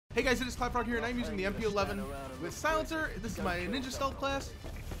Hey guys, it is Trevvr here, and I'm using the MP11 with silencer. This is my ninja stealth class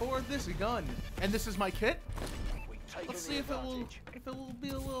for this gun, and this is my kit. Let's see if it will be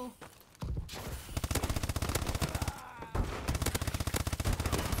a little.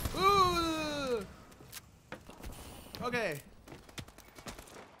 Ooh! Okay.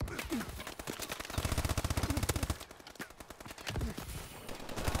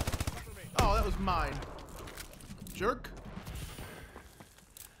 Oh, that was mine. Jerk.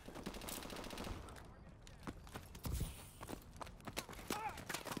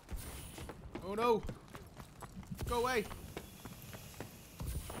 Oh no! Go away!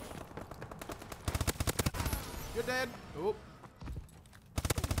 You're dead! Oh.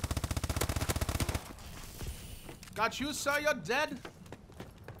 Got you, sir! You're dead!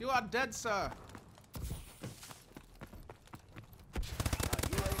 You are dead, sir!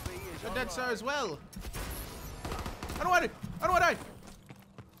 You're dead, sir, as well! I don't want it! I don't want to die!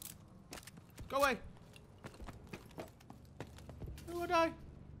 Go away! I don't want to die!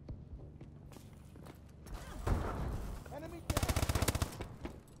 Enemy down.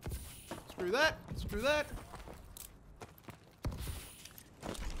 Screw that! Screw that!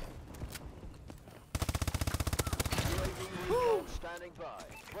 Woo! Standing by.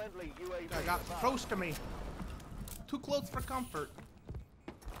 Friendly UAV. Guy got close to me. Too close for comfort.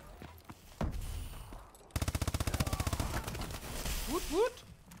 Woot woot!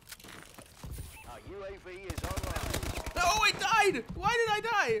 Our UAV is online. No, I died! Why did I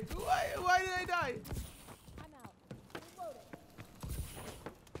die? Why did I die? I'm out. Reloading.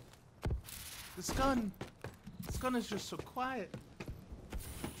 This gun is just so quiet.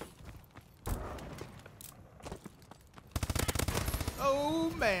 Oh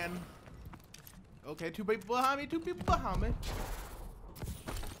man. Okay, two people behind me,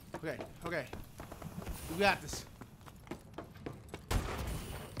 Okay, okay. We got this.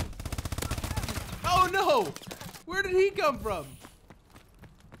 Oh no! Where did he come from?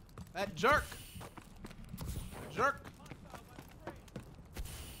 That jerk. That jerk.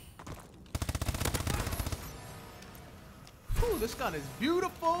 Whew, this gun is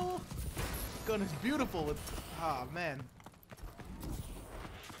beautiful. This gun is beautiful. Ah, man.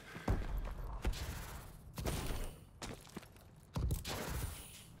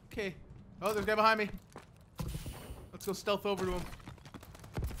 Okay. Oh, there's a guy behind me. Let's go stealth over to him.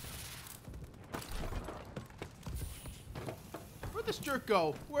 Where'd this jerk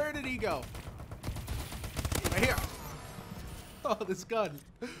go? Where did he go? Right here. Oh, this gun.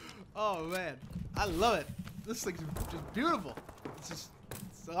 Oh, man. I love it. This thing's just beautiful. It's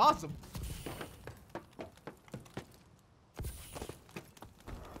awesome.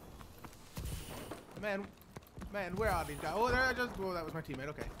 Man, where are these guys? Oh, oh, that was my teammate.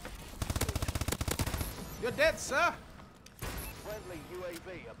 Okay. You're dead, sir. Friendly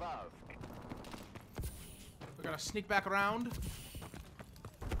UAV above. We're gonna sneak back around.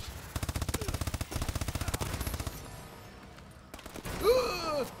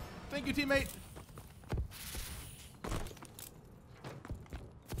 Ooh! Thank you, teammate.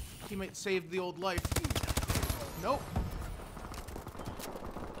 Teammate saved the old life. Nope.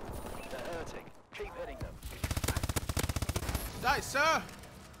 They're hurting. Keep hitting them. Die, sir!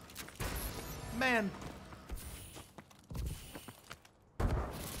 Man.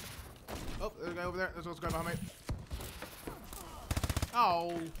 Oh, there's a guy over there. There's a guy behind me.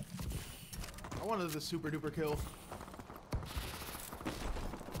 Oh. I wanted the super duper kill.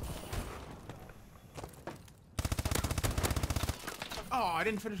 Oh, I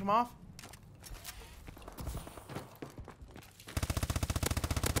didn't finish him off.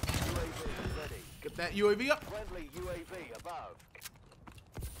 UAV ready. Get that UAV up. Friendly UAV above.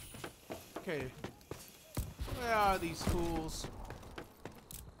 Okay. Where are these fools?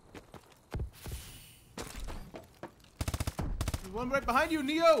 There's one right behind you,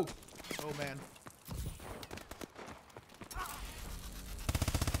 Neo! Oh, man.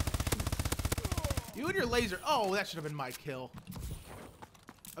 You and your laser. Oh, that should have been my kill.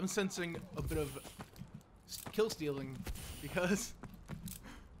 I'm sensing a bit of kill stealing because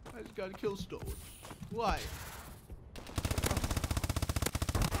I just got a kill stolen. Why?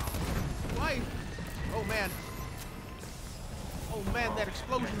 Why? Oh man. Oh man, that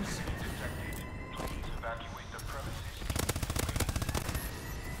explosion's.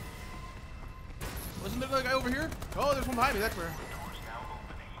 Wasn't there a guy over here? Oh, there's one behind me, that's where.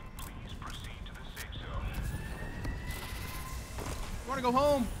 I wanna go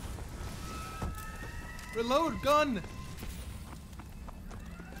home. Reload gun.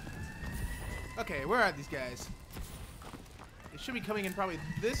 Okay, where are these guys? They should be coming in probably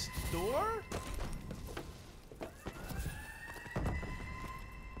this door?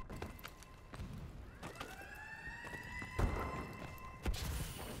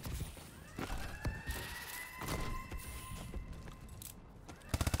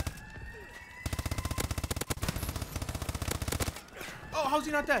 Oh, how's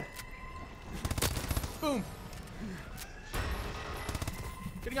he not dead? Boom.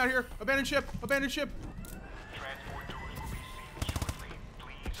 Getting out of here. Abandoned ship. Abandoned ship. Transport doors will be seen shortly.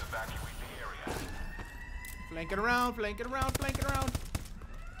 Please evacuate the area. Flanking around, flanking around, flanking around.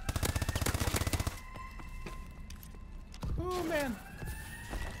 Oh, man.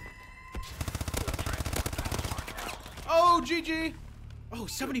 Oh, GG. Oh,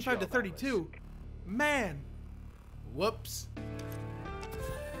 75 to 32. Man. Whoops.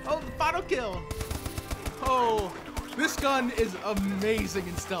 Oh, the final kill. Oh, this gun is amazing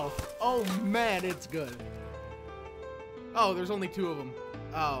in stealth. Oh, man, it's good. Oh, there's only 2 of them.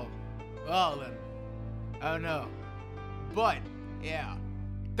 Oh. Oh, then. Oh, no. But, yeah.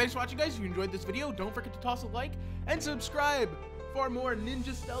 Thanks for watching, guys. If you enjoyed this video, don't forget to toss a like and subscribe for more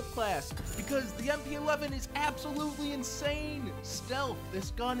Ninja Stealth class, because the MP11 is absolutely insane stealth.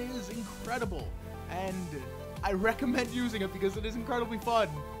 This gun is incredible, and I recommend using it because it is incredibly fun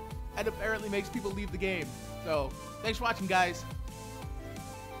and apparently makes people leave the game. So, thanks for watching, guys.